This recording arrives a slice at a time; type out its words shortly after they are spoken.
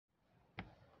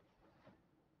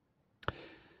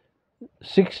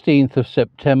16th of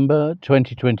September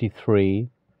 2023.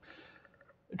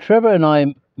 Trevor and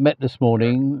I met this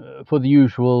morning for the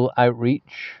usual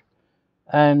outreach,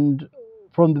 and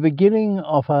from the beginning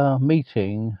of our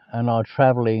meeting and our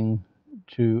travelling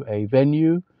to a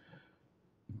venue,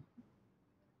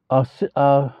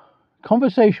 our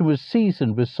conversation was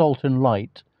seasoned with salt and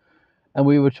light, and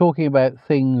we were talking about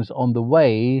things on the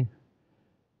way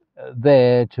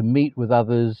there to meet with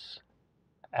others,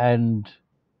 and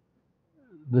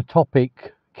the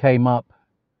topic came up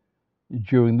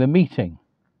during the meeting.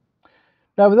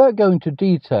 Now, without going into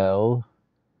detail,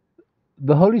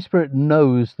 the Holy Spirit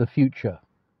knows the future.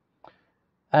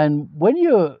 And when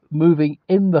you're moving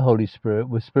in the Holy Spirit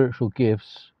with spiritual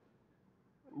gifts,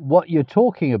 what you're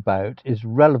talking about is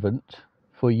relevant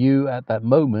for you at that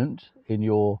moment in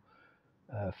your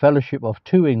fellowship of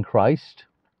two in Christ.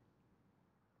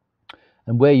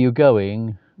 And where you're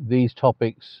going, these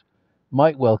topics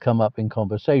might well come up in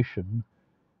conversation.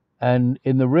 And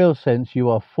in the real sense, you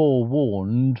are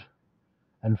forewarned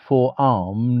and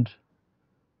forearmed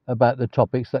about the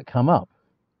topics that come up.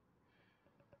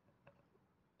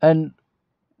 And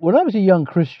when I was a young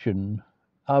Christian,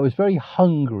 I was very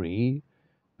hungry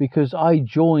because I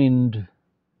joined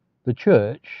the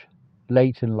church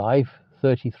late in life,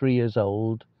 33 years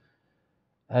old,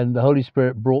 and the Holy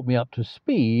Spirit brought me up to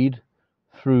speed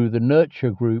through the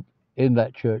nurture group in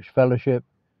that church fellowship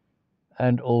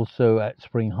and also at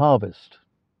Spring Harvest.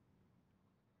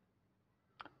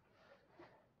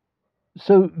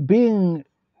 So being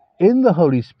in the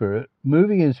Holy Spirit,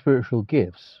 moving in spiritual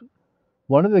gifts,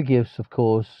 one of the gifts, of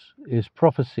course, is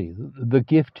prophecy, the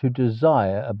gift to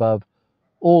desire above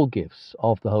all gifts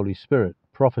of the Holy Spirit,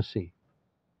 prophecy.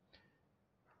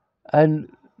 And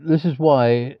this is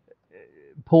why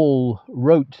Paul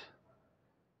wrote,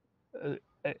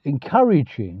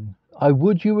 encouraging, I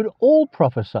would you would all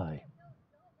prophesy.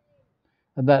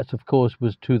 And that, of course,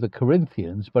 was to the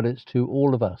Corinthians, but it's to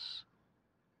all of us,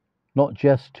 not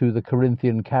just to the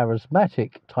Corinthian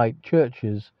charismatic type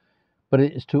churches, but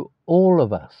it is to all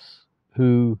of us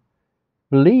who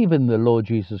believe in the Lord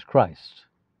Jesus Christ.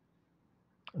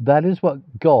 That is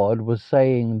what God was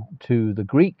saying to the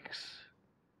Greeks,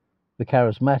 the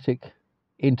charismatic,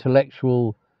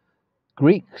 intellectual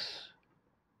Greeks.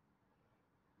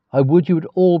 I would you would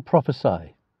all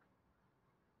prophesy.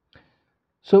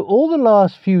 So all the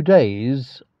last few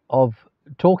days of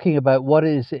talking about what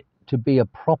is it to be a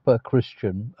proper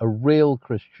Christian, a real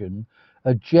Christian,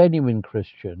 a genuine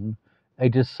Christian, a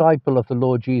disciple of the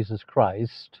Lord Jesus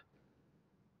Christ,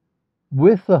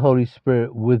 with the Holy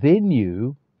Spirit within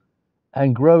you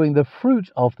and growing the fruit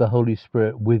of the Holy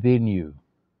Spirit within you.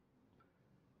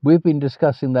 We've been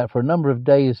discussing that for a number of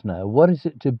days now. What is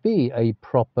it to be a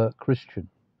proper Christian?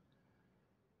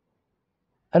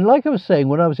 And like I was saying,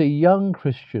 when I was a young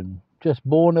Christian, just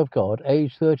born of God,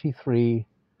 age 33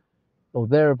 or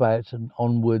thereabouts and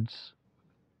onwards,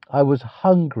 I was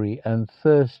hungry and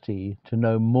thirsty to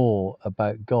know more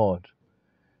about God.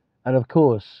 And of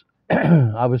course,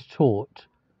 I was taught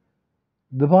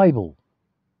the Bible.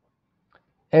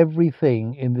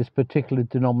 Everything in this particular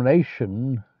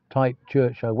denomination type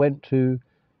church I went to,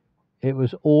 it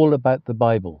was all about the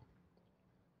Bible.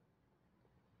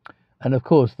 And of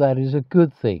course, that is a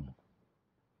good thing.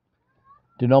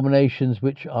 Denominations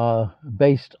which are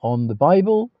based on the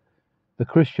Bible, the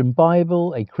Christian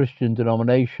Bible, a Christian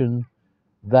denomination,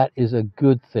 that is a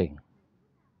good thing.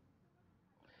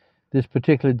 This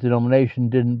particular denomination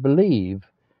didn't believe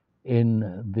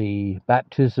in the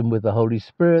baptism with the Holy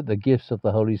Spirit, the gifts of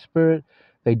the Holy Spirit.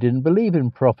 They didn't believe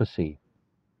in prophecy,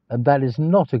 and that is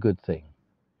not a good thing.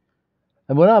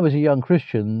 And when I was a young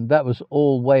Christian, that was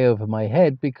all way over my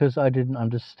head because I didn't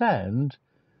understand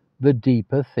the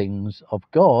deeper things of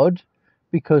God,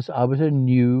 because I was a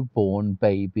newborn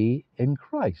baby in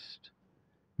Christ,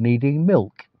 needing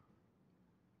milk.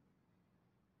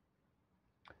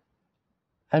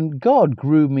 And God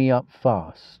grew me up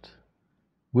fast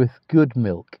with good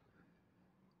milk,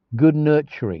 good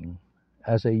nurturing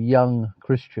as a young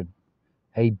Christian,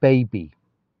 a baby,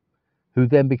 who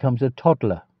then becomes a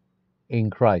toddler in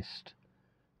Christ,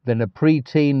 then a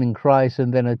preteen in Christ,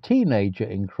 and then a teenager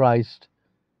in Christ,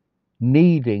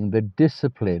 needing the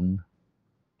discipline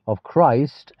of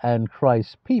Christ and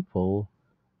Christ's people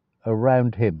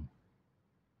around him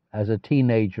as a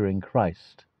teenager in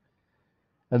Christ.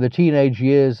 And the teenage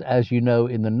years, as you know,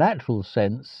 in the natural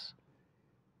sense,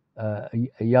 a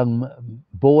young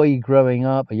boy growing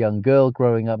up, a young girl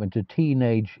growing up into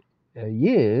teenage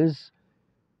years,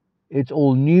 it's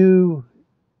all new.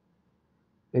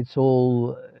 It's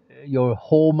all, your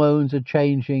hormones are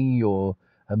changing, your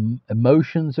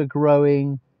emotions are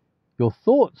growing, your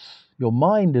thoughts, your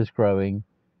mind is growing.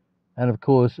 And of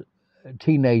course,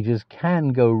 teenagers can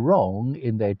go wrong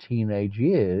in their teenage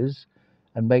years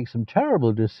and make some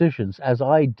terrible decisions, as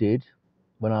I did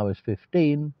when I was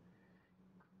 15.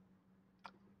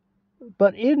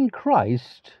 But in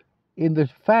Christ, in the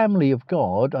family of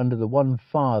God, under the one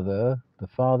Father, the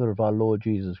Father of our Lord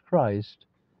Jesus Christ,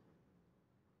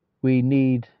 we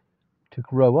need to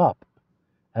grow up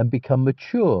and become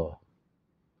mature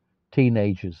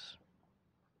teenagers,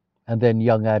 and then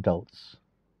young adults,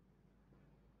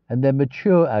 and then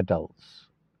mature adults.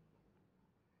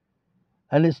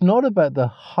 And it's not about the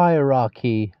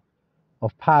hierarchy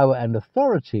of power and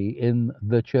authority in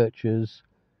the churches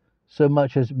so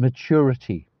much as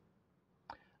maturity.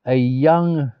 A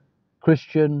young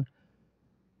Christian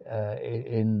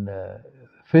in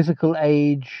physical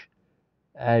age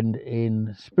and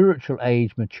in spiritual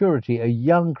age maturity, a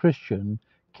young Christian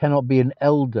cannot be an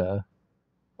elder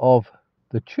of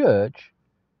the church,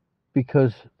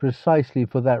 because precisely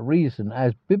for that reason,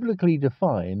 as biblically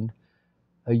defined,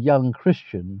 a young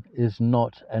Christian is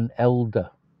not an elder.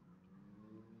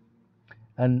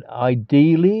 And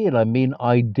ideally, and I mean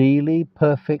ideally,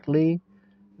 perfectly,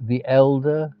 the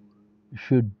elder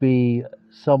should be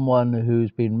someone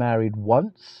who's been married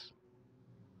once,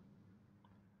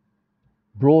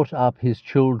 brought up his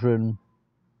children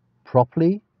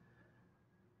properly,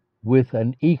 with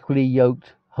an equally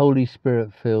yoked, Holy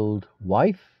Spirit filled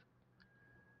wife,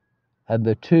 and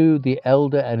the two, the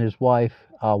elder and his wife,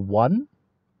 are one,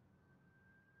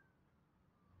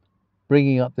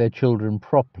 bringing up their children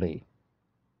properly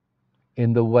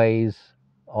in the ways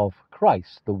of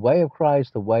Christ, the way of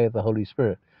Christ, the way of the Holy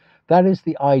Spirit. That is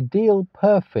the ideal,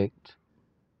 perfect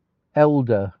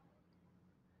elder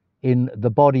in the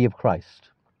body of Christ.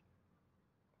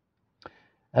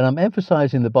 And I'm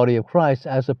emphasizing the body of Christ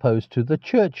as opposed to the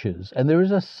churches. And there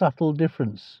is a subtle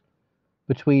difference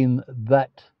between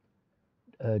that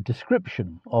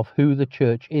description of who the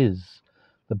church is.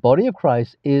 The body of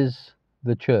Christ is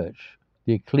the church,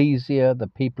 the ecclesia, the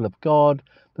people of God,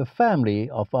 the family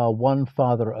of our one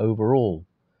Father over all,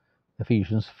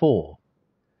 Ephesians 4.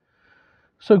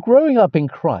 So growing up in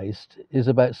Christ is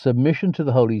about submission to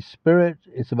the Holy Spirit.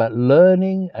 It's about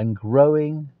learning and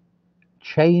growing,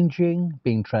 changing,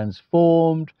 being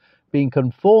transformed, being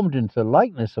conformed into the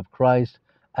likeness of Christ,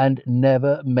 and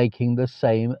never making the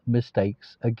same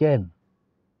mistakes again.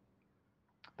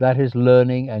 That is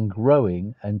learning and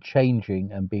growing and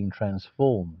changing and being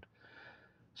transformed.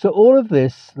 So all of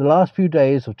this, the last few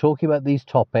days of talking about these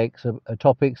topics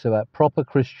about proper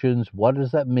Christians, what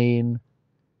does that mean,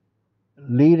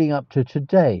 leading up to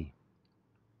today.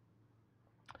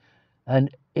 And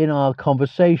in our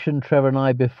conversation, Trevor and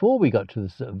I, before we got to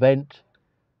this event,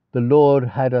 the Lord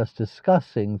had us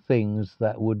discussing things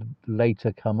that would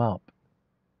later come up.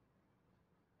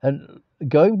 And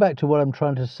going back to what I'm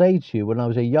trying to say to you, when I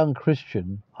was a young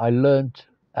Christian, I learnt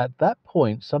at that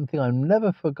point something I've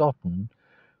never forgotten,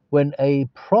 when a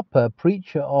proper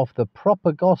preacher of the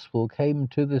proper gospel came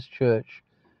to this church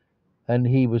and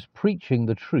he was preaching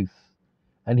the truth,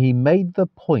 and he made the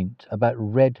point about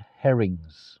red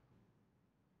herrings.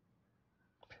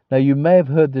 Now, you may have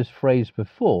heard this phrase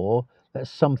before, that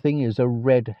something is a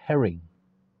red herring.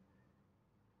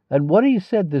 And what he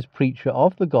said, this preacher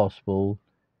of the gospel,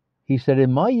 he said,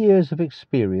 in my years of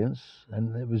experience,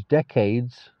 and it was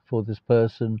decades for this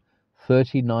person,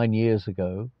 39 years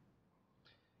ago,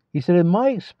 he said, in my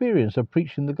experience of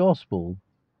preaching the gospel,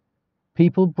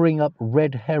 people bring up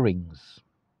red herrings.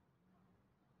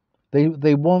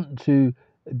 They want to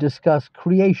discuss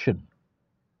creation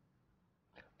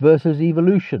versus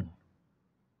evolution.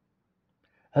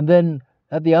 And then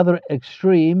at the other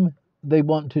extreme, they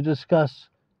want to discuss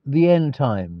the end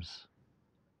times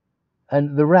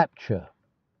and the rapture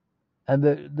and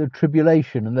the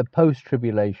tribulation and the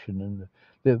post-tribulation and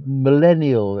the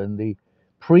millennial and the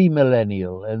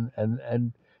pre-millennial,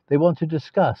 and they want to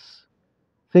discuss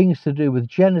things to do with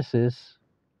Genesis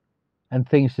and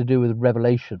things to do with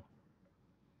Revelation.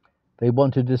 They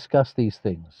want to discuss these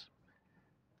things.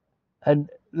 And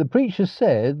the preacher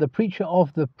said, the preacher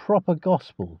of the proper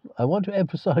gospel, I want to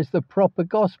emphasize the proper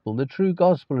gospel, the true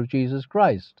gospel of Jesus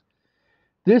Christ.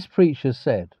 This preacher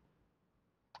said,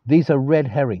 these are red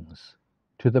herrings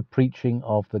to the preaching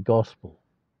of the gospel.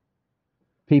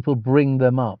 People bring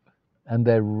them up and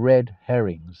they're red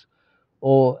herrings.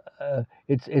 Or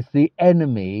it's the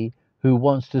enemy who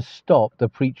wants to stop the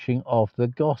preaching of the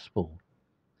gospel.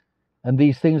 And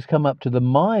these things come up to the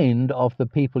mind of the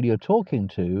people you're talking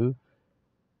to,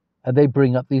 and they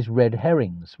bring up these red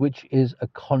herrings, which is a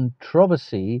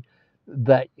controversy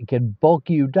that can bog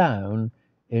you down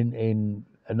in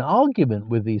an argument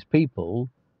with these people,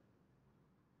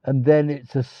 and then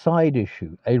it's a side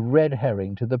issue, a red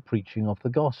herring to the preaching of the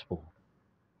gospel.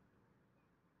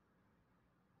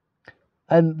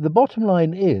 And the bottom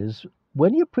line is,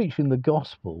 when you're preaching the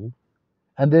gospel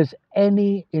and there's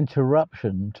any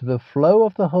interruption to the flow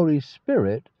of the Holy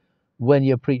Spirit when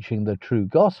you're preaching the true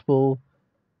gospel,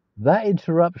 that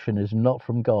interruption is not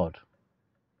from God.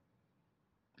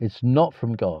 It's not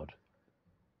from God.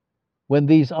 When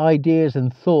these ideas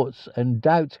and thoughts and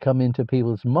doubts come into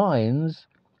people's minds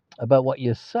about what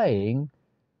you're saying,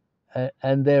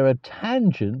 and they're a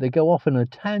tangent, they go off on a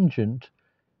tangent,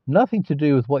 nothing to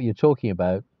do with what you're talking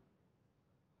about.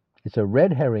 It's a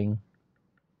red herring.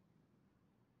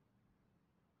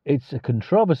 It's a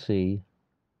controversy,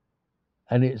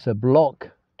 and it's a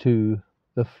block to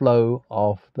the flow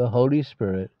of the Holy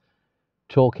Spirit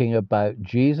talking about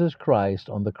Jesus Christ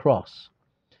on the cross.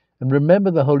 And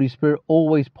remember, the Holy Spirit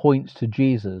always points to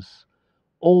Jesus,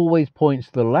 always points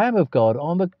to the Lamb of God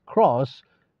on the cross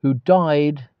who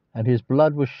died and his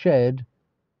blood was shed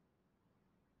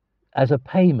as a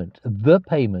payment, the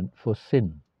payment for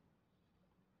sin.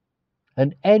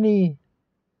 And anybody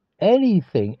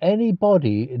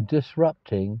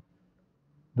disrupting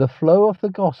the flow of the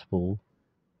gospel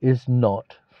is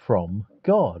not from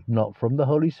God, not from the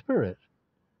Holy Spirit.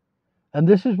 And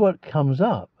this is what comes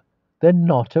up. They're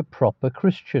not a proper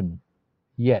Christian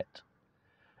yet.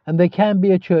 And they can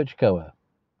be a churchgoer.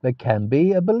 They can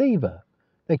be a believer.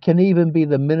 They can even be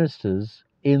the ministers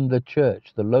in the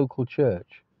church, the local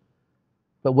church.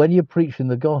 But when you're preaching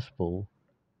the gospel,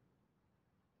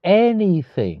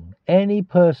 anything, any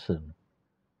person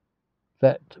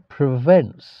that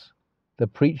prevents the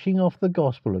preaching of the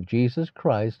gospel of Jesus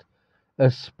Christ,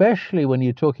 especially when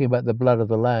you're talking about the blood of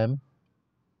the Lamb,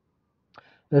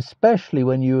 especially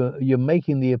when you're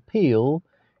making the appeal,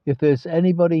 if there's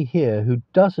anybody here who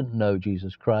doesn't know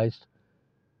Jesus Christ,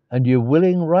 and you're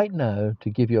willing right now to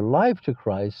give your life to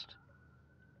Christ,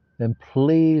 then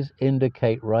please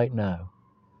indicate right now.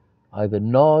 Either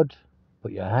nod,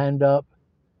 put your hand up,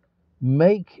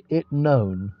 make it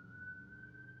known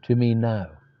to me now.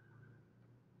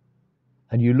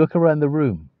 And you look around the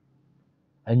room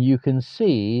and you can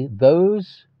see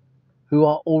those who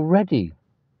are already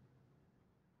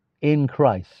in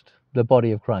Christ, the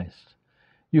body of Christ.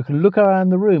 You can look around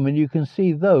the room and you can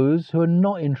see those who are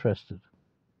not interested.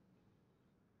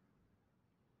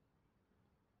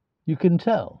 You can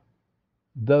tell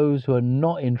those who are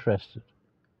not interested.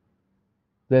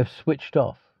 They've switched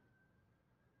off.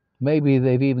 Maybe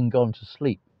they've even gone to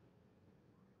sleep.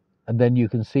 And then you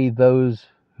can see those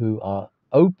who are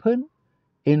open,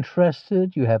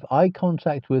 interested, you have eye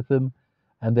contact with them,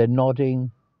 and they're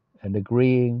nodding and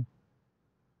agreeing,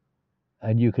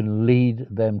 and you can lead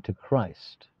them to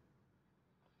Christ.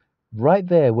 Right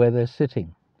there where they're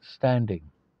sitting,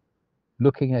 standing,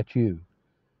 looking at you,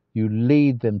 you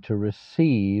lead them to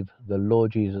receive the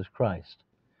Lord Jesus Christ.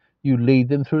 You lead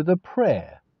them through the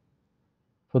prayer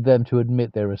for them to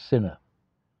admit they're a sinner,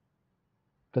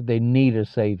 that they need a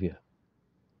Savior,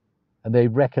 and they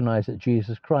recognize that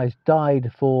Jesus Christ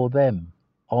died for them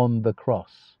on the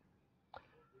cross,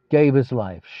 gave his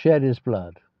life, shed his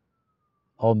blood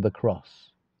on the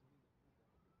cross,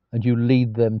 and you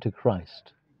lead them to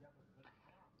Christ.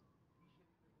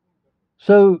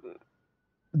 So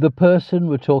the person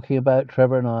we're talking about,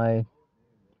 Trevor and I,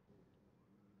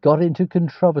 got into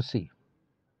controversy.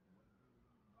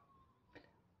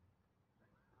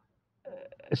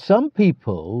 Some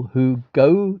people who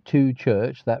go to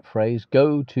church, that phrase,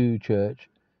 go to church,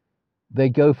 they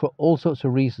go for all sorts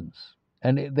of reasons.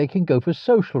 And they can go for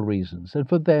social reasons. And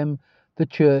for them, the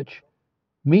church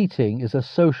meeting is a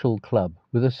social club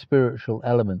with a spiritual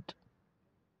element.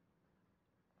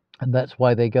 And that's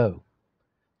why they go.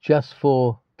 Just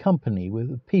for company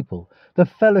with people. The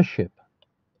fellowship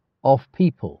of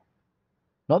people.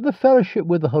 Not the fellowship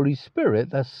with the Holy Spirit,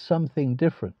 that's something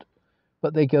different.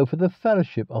 But they go for the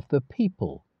fellowship of the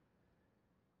people.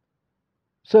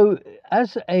 So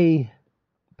as a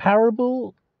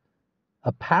parallel,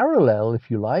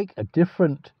 if you like, a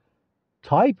different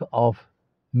type of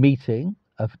meeting,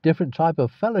 a different type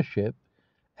of fellowship,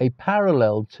 a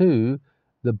parallel to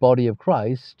the body of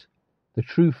Christ, the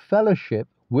true fellowship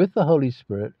with the Holy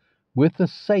Spirit, with the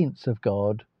saints of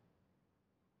God.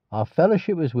 Our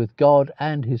fellowship is with God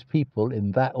and his people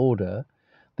in that order.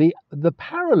 The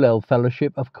parallel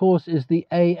fellowship, of course, is the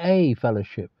AA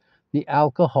fellowship, the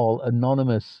Alcohol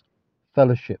Anonymous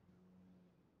fellowship,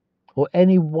 or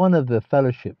any one of the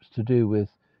fellowships to do with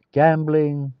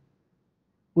gambling,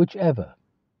 whatever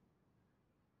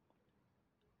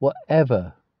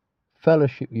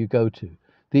fellowship you go to.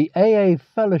 The AA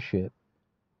fellowship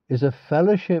is a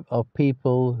fellowship of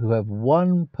people who have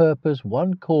one purpose,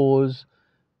 one cause,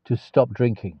 to stop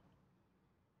drinking.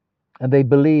 And they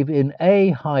believe in a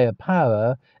higher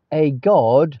power, a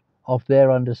God of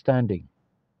their understanding.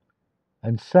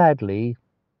 And sadly,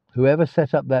 whoever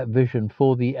set up that vision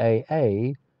for the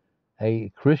AA,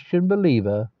 a Christian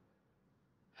believer,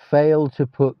 failed to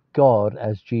put God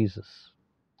as Jesus.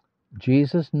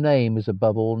 Jesus' name is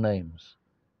above all names.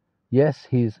 Yes,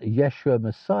 he's Yeshua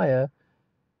Messiah.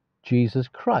 Jesus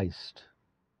Christ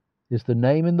is the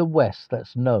name in the West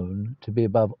that's known to be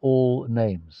above all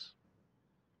names.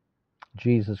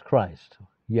 Jesus Christ,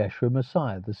 Yeshua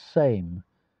Messiah, the same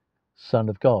Son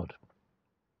of God.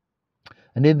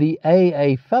 And in the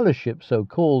AA fellowship,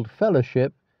 so-called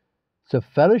fellowship, it's a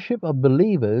fellowship of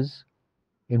believers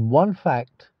in one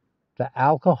fact, that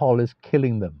alcohol is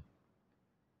killing them.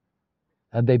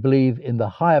 And they believe in the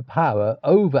higher power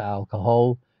over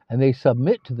alcohol, and they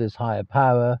submit to this higher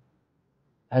power.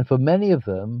 And for many of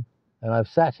them, and I've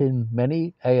sat in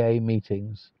many AA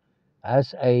meetings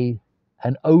as an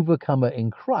overcomer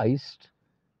in Christ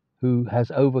who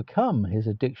has overcome his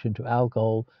addiction to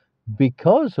alcohol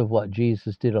because of what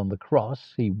Jesus did on the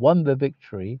cross. He won the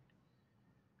victory.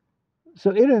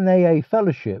 So in an AA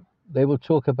fellowship, they will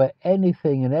talk about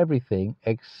anything and everything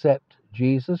except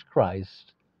Jesus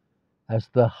Christ as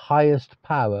the highest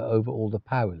power over all the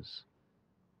powers.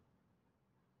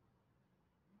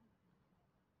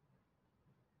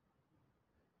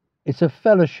 It's a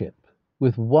fellowship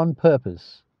with one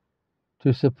purpose: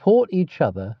 to support each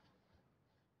other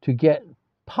to get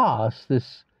past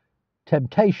this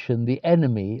temptation, the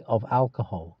enemy of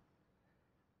alcohol.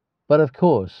 But of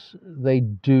course, they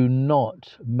do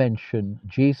not mention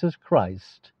Jesus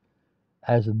Christ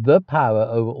as the power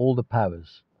over all the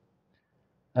powers.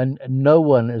 And no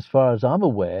one, as far as I'm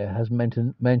aware, has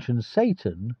mentioned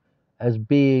Satan as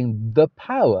being the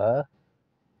power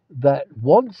that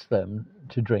wants them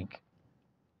to drink.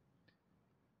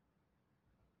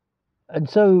 And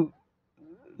so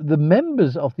the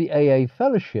members of the AA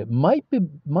fellowship might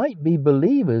be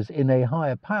believers in a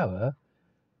higher power,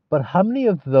 but how many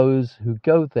of those who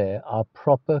go there are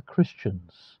proper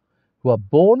Christians, who are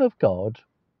born of God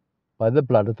by the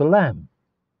blood of the Lamb,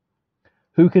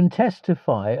 who can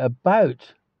testify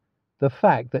about the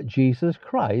fact that Jesus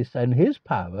Christ and his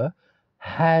power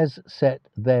has set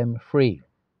them free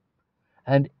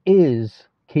and is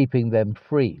keeping them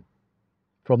free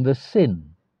from the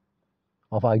sin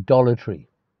of idolatry,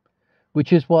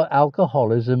 which is what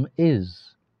alcoholism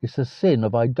is. It's a sin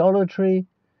of idolatry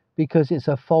because it's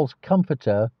a false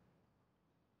comforter.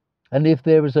 And if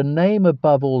there is a name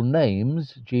above all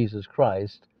names, Jesus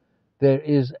Christ, there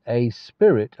is a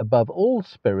spirit above all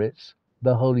spirits,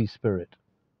 the Holy Spirit,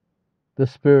 the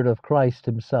Spirit of Christ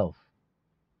himself,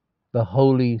 the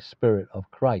Holy Spirit of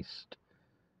Christ,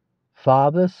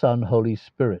 Father, Son, Holy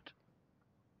Spirit,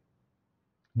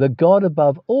 the God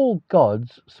above all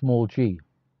gods, small g,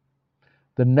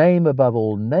 the name above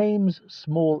all names,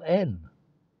 small n,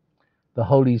 the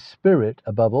Holy Spirit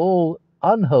above all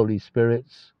unholy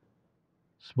spirits,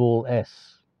 small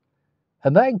s.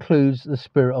 And that includes the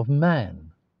spirit of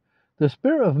man. The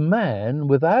spirit of man,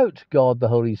 without God the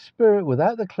Holy Spirit,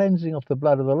 without the cleansing of the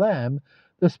blood of the Lamb,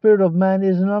 the spirit of man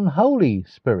is an unholy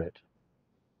spirit,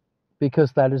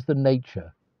 because that is the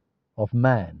nature of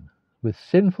man. With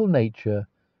sinful nature,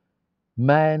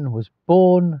 man was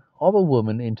born of a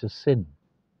woman into sin.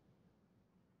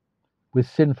 With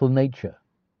sinful nature,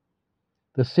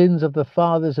 the sins of the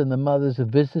fathers and the mothers are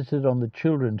visited on the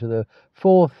children to the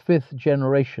 4th, 5th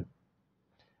generation.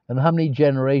 And how many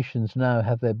generations now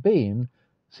have there been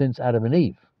since Adam and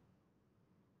Eve?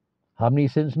 How many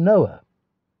since Noah?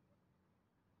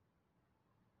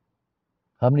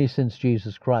 How many since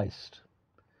Jesus Christ?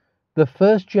 The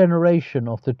first generation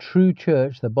of the true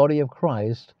church, the body of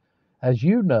Christ, as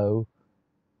you know,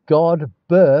 God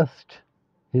birthed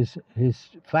his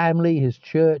family, his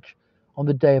church, on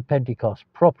the day of Pentecost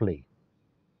properly.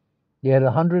 He had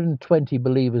 120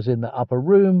 believers in the upper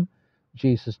room.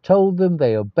 Jesus told them,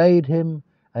 they obeyed him,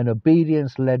 and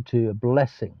obedience led to a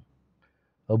blessing.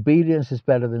 Obedience is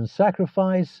better than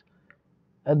sacrifice,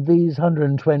 and these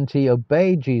 120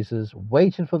 obeyed Jesus,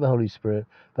 waited for the Holy Spirit.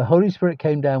 The Holy Spirit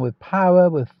came down with power,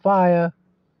 with fire,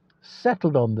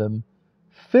 settled on them,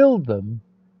 filled them.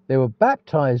 They were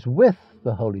baptized with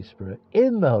the Holy Spirit,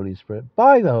 in the Holy Spirit,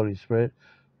 by the Holy Spirit,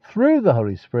 through the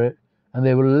Holy Spirit, and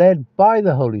they were led by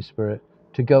the Holy Spirit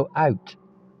to go out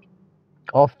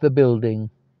of the building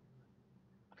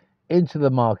into the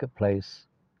marketplace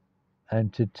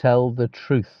and to tell the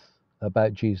truth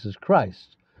about Jesus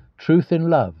Christ. Truth in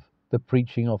love, the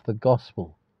preaching of the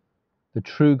gospel. the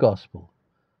true gospel,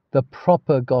 the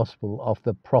proper gospel of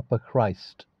the proper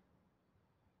Christ,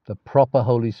 the proper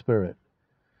Holy Spirit.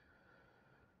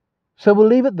 So we'll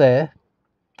leave it there.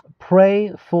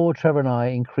 Pray for Trevor and I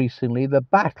increasingly. The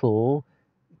battle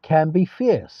can be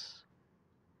fierce.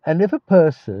 And if a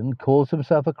person calls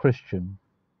himself a Christian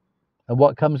and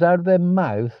what comes out of their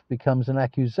mouth becomes an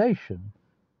accusation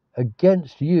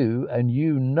against you, and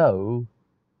you know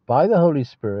by the Holy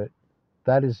Spirit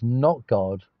that is not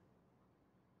God,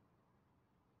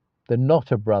 they're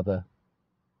not a brother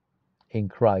in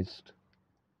Christ.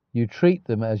 You treat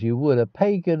them as you would a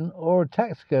pagan or a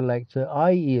tax collector,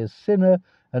 i.e. a sinner,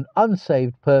 an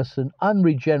unsaved person,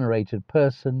 unregenerated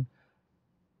person,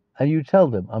 and you tell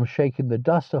them, I'm shaking the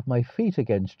dust off my feet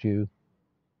against you.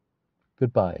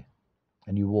 Goodbye.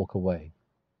 And you walk away.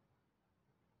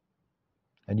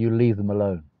 And you leave them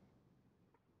alone.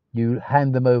 You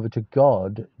hand them over to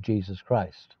God, Jesus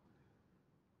Christ.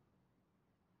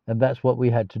 And that's what we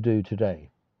had to do today.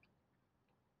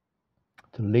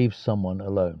 To leave someone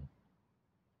alone.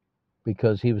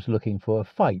 Because he was looking for a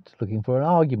fight, looking for an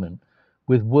argument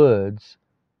with words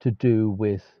to do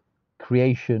with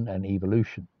creation and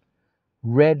evolution.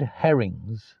 Red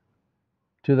herrings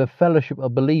to the fellowship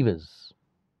of believers.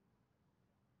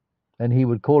 And he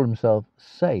would call himself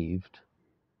saved.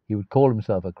 He would call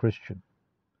himself a Christian.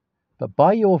 But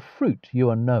by your fruit you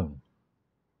are known.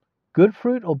 Good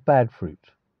fruit or bad fruit?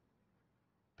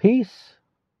 Peace,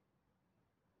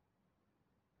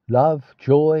 love,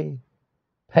 joy,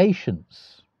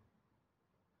 patience,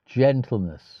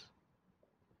 gentleness.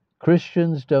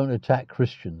 Christians don't attack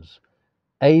Christians.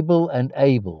 Abel and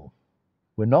Abel.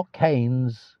 We're not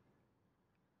Cains.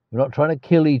 We're not trying to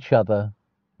kill each other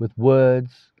with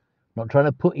words. We're not trying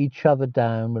to put each other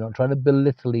down. We're not trying to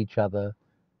belittle each other.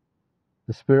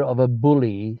 The spirit of a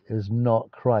bully is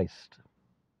not Christ.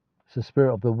 It's the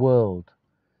spirit of the world.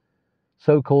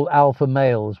 So-called alpha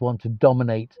males want to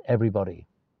dominate everybody.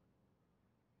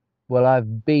 Well,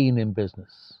 I've been in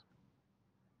business.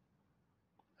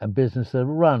 And businesses are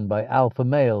run by alpha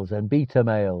males and beta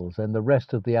males and the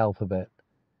rest of the alphabet.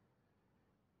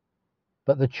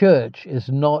 But the church is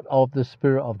not of the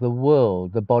spirit of the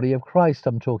world, the body of Christ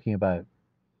I'm talking about.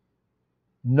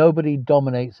 Nobody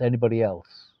dominates anybody else.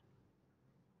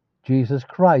 Jesus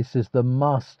Christ is the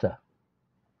master.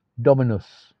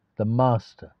 Dominus, the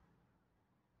master.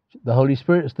 The Holy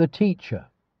Spirit is the teacher.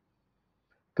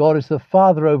 God is the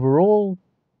Father over all,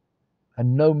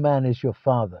 and no man is your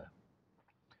father.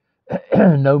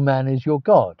 No man is your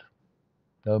God.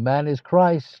 No man is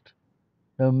Christ.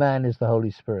 No man is the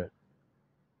Holy Spirit.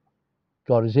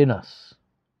 God is in us.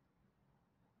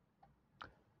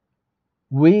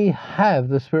 We have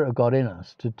the Spirit of God in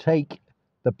us to take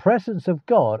the presence of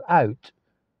God out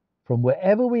from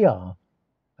wherever we are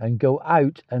and go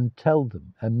out and tell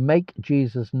them and make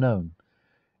Jesus known.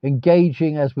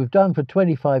 Engaging, as we've done for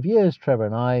 25 years, Trevor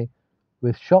and I,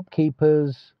 with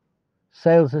shopkeepers,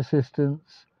 sales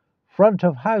assistants, front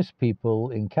of house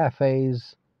people in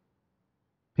cafes,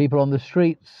 people on the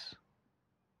streets,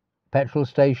 petrol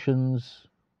stations,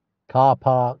 car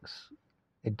parks.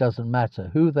 It doesn't matter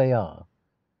who they are.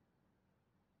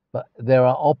 But there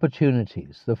are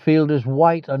opportunities. The field is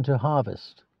white unto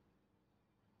harvest.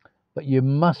 But you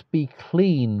must be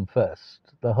clean first.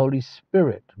 The Holy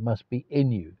Spirit must be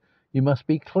in you. You must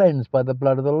be cleansed by the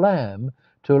blood of the Lamb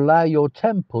to allow your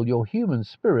temple, your human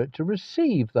spirit, to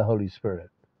receive the Holy Spirit.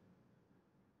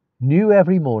 New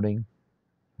every morning,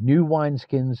 new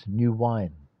wineskins, new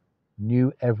wine.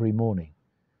 New every morning.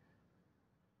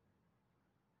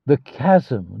 The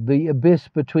chasm, the abyss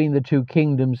between the two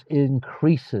kingdoms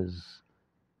increases.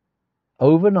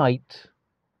 Overnight,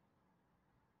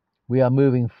 we are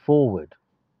moving forward.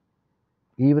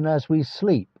 Even as we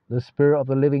sleep, the Spirit of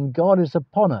the living God is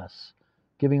upon us,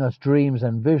 giving us dreams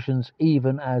and visions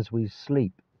even as we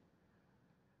sleep.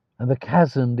 And the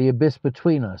chasm, the abyss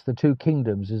between us, the two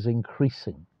kingdoms, is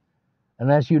increasing.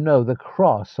 And as you know, the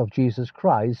cross of Jesus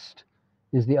Christ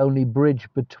is the only bridge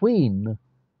between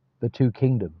the two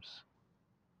kingdoms.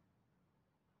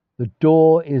 The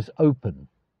door is open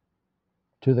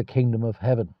to the kingdom of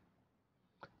heaven.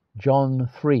 John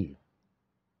 3,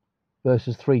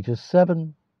 verses 3 to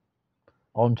 7,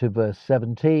 on to verse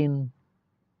 17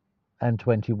 and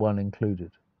 21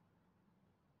 included.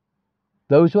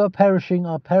 Those who are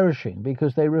perishing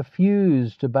because they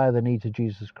refuse to bow the knee to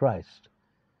Jesus Christ.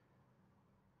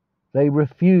 They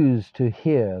refuse to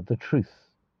hear the truth.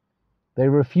 They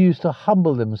refuse to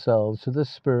humble themselves to the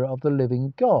Spirit of the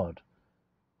living God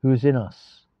who is in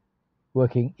us,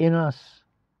 working in us,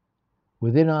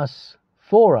 within us,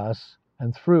 for us,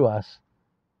 and through us,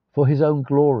 for his own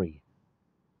glory.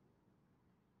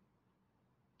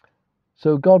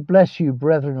 So God bless you,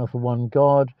 brethren of the one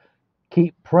God.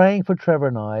 Keep praying for Trevor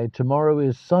and I. Tomorrow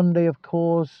is Sunday, of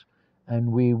course,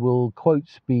 and we will,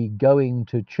 quotes, be going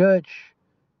to church,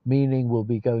 meaning we'll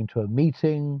be going to a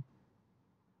meeting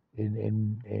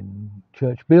in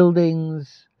church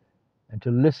buildings, and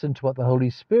to listen to what the Holy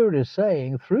Spirit is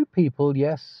saying through people.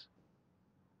 Yes,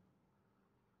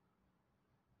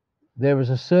 there is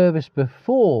a service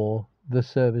before the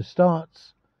service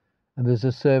starts, and there's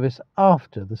a service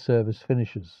after the service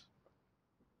finishes.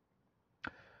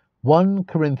 1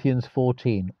 Corinthians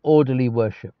 14, orderly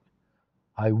worship.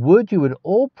 I would you would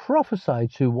all prophesy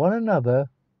to one another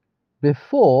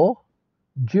before,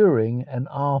 during, and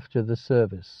after the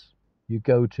service you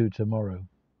go to tomorrow.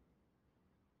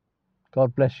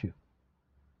 God bless you.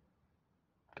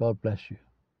 God bless you.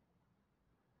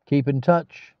 Keep in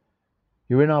touch.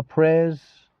 You're in our prayers.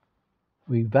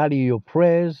 We value your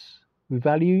prayers. We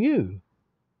value you.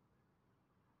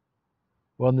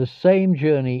 We're on the same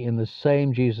journey in the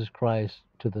same Jesus Christ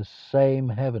to the same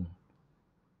heaven.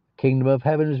 The kingdom of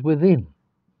heaven is within,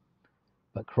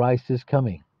 but Christ is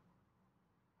coming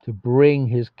to bring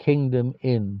his kingdom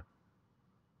in.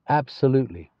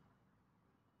 Absolutely.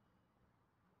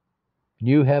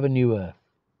 New heaven, new earth.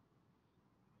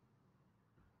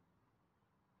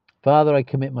 Father, I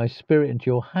commit my spirit into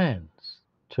your hands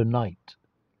tonight.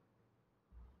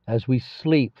 As we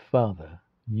sleep, Father,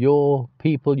 your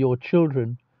people, your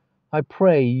children, I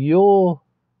pray your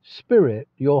Spirit,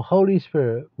 your Holy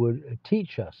Spirit, would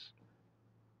teach us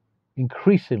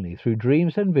increasingly through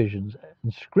dreams and visions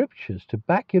and scriptures to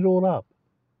back it all up.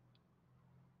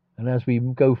 And as we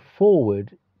go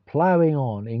forward, ploughing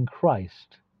on in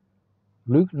Christ,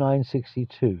 Luke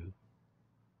 9:62,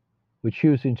 we're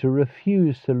choosing to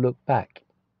refuse to look back.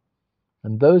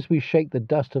 And those we shake the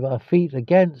dust of our feet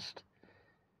against,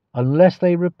 unless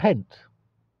they repent,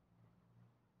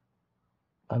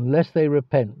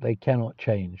 they cannot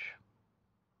change.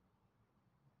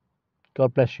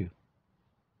 God bless you.